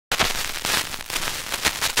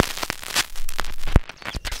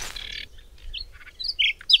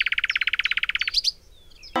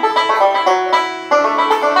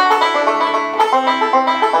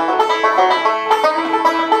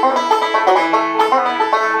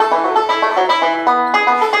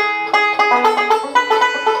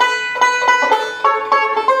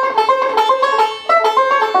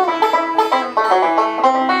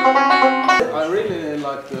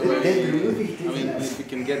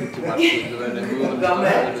expecting too much to do any movement.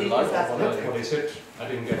 What is it? I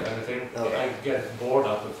didn't get anything. I get bored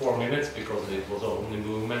after 4 minutes because it was only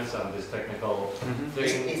movements and this technical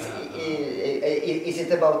thing. Is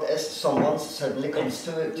it about as someone suddenly comes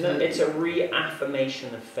to? No, it's a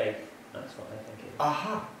reaffirmation of faith. That's what I think it is.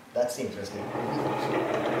 Aha, that's interesting.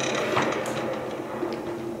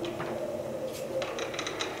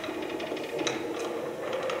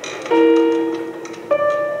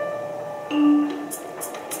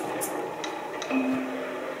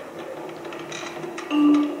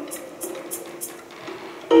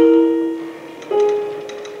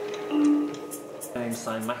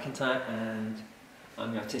 And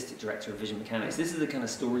I'm the artistic director of Vision Mechanics. This is the kind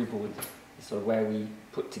of storyboard, sort of where we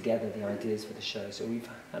put together the ideas for the show. So we've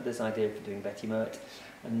had this idea for doing Betty Mouat,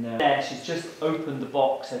 and there she's just opened the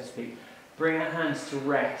box, so to speak. Bring her hands to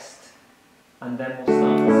rest, and then we'll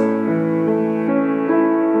start.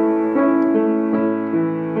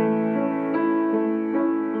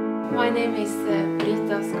 My name is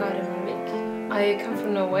Brita Skaremanvik. I come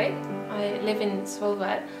from Norway. I live in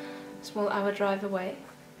Svolvær, a small hour drive away.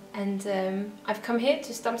 And I've come here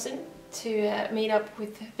to Stamsund to meet up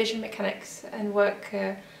with Vision Mechanics and work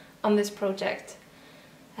on this project,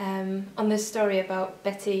 on this story about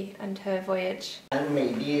Betty and her voyage. And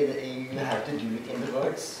maybe you have to do it in the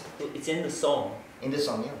words? It's in the song. In the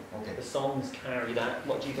song, yeah. Okay. The songs carry that.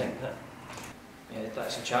 What do you think, Pat? Yeah,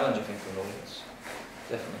 that's a challenge, I think, for an audience.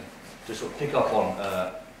 Definitely. To sort of pick up on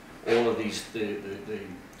all of these,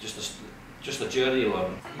 just the journey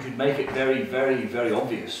alone. You could make it very, very, very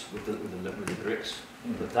obvious with the lyrics,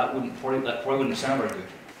 but that probably wouldn't sound very good.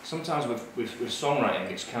 Sometimes with songwriting,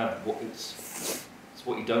 it's kind of it's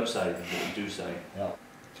what you don't say than what you do say. Yeah.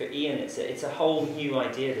 For Ian, it's a whole new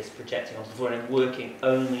idea, this projecting onto the floor and working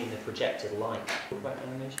only in the projected light. What about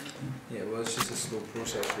animation? Yeah, well, it's just a slow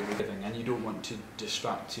process really, and you don't want to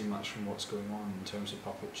distract too much from what's going on in terms of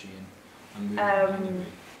puppetry and movement anyway.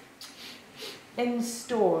 In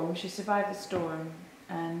storm, she survived the storm,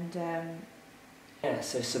 and yeah,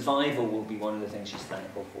 so survival will be one of the things she's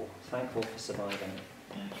thankful for. Thankful for surviving.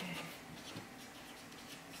 okay.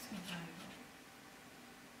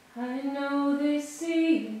 I know the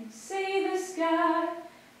sea, see the sky,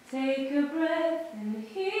 take a breath and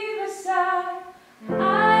heave a sigh.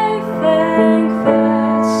 I thank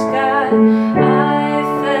the sky, I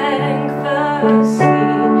thank the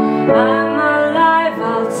sea. I'm alive,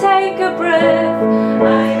 I'll take a breath.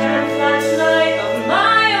 I dreamt last night of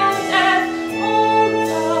my own death. All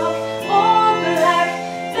dark, all black,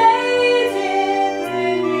 they did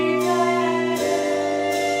bring me back.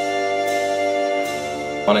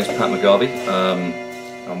 My name's Pat McGarvey.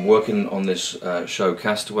 I'm working on this show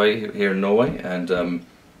Castaway here in Norway, and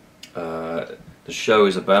the show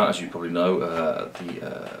is about, as you probably know,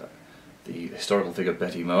 the historical figure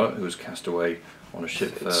Betty Mouat, who was cast away on a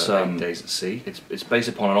ship for 8 days at sea. It's based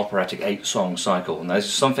upon an operatic 8-song cycle, and there's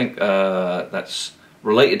something that's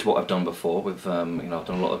related to what I've done before. With I've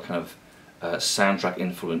done a lot of kind of soundtrack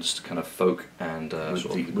influenced kind of folk, and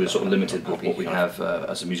we're sort of limited with what we have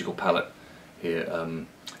as a musical palette here,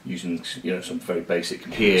 using some very basic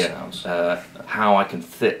computer sounds. How I can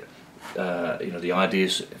fit the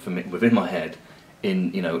ideas within my head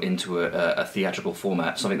into a theatrical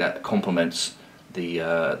format, something that complements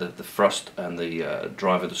the thrust and the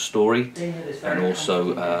drive of the story, and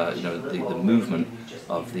also the movement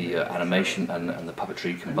of the animation and the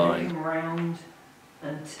puppetry combined. Around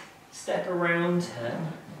and step around her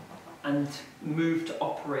and move to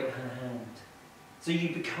operate her hand. So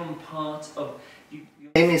you become part of.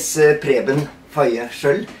 My name is Preben Faye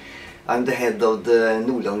Schjøll. I'm the head of the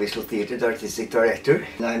Norland Visual Theatre, the artistic director.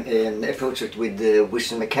 I'm a project with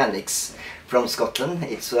Vision Mechanics from Scotland.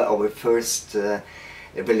 It's our first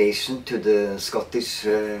relation to the Scottish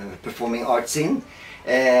performing arts scene.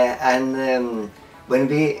 When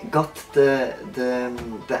we got the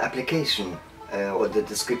application or the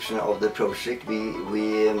description of the project, we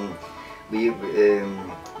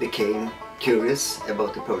became curious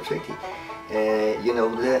about the project.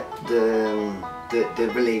 The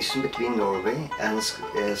relation between Norway and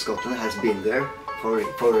Scotland has been there for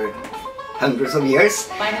hundreds of years.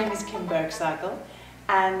 My name is Kim Bergsagel,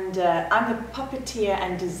 and I'm the puppeteer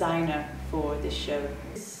and designer for this show.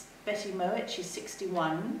 This is Betty Mouat, she's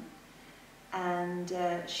 61, and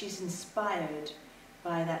she's inspired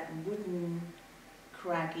by that wooden,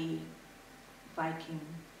 craggy Viking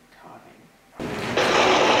carving.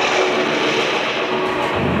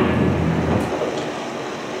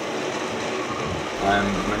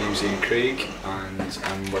 My name's Ian Craig, and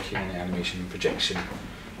I'm working on the animation and projection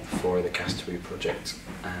for the Castaway project.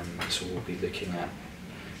 So we'll be looking at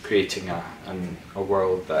creating a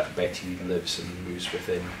world that Betty lives and moves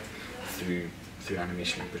within through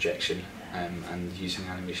animation and projection, and using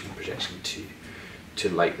animation and projection to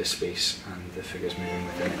light the space and the figures moving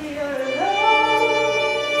within it.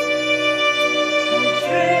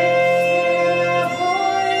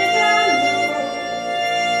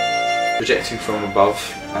 Projecting from above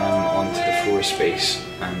onto the floor space,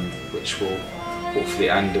 which will hopefully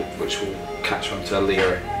which will catch onto a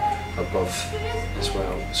layer above as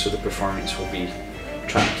well. So the performance will be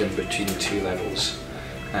trapped in between two levels,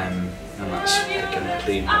 and that's the kind of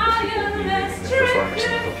plane that the people will be moving, the performers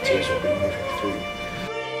and the puppeteers will be moving through.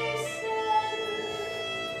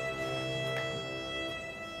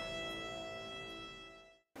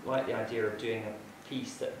 I like the idea of doing a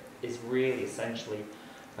piece that is really essentially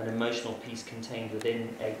an emotional piece contained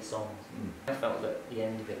within 8 songs. I felt that at the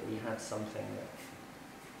end of it we had something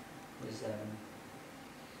that was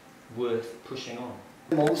worth pushing on.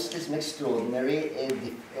 The most extraordinary,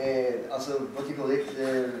 what you call it,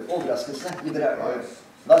 overraskelse,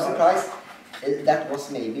 last surprise, that was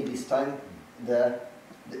maybe this time the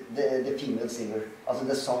female singer, also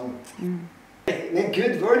the song.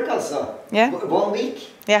 Good work also. Yeah. 1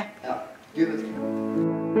 week. Yeah. Good.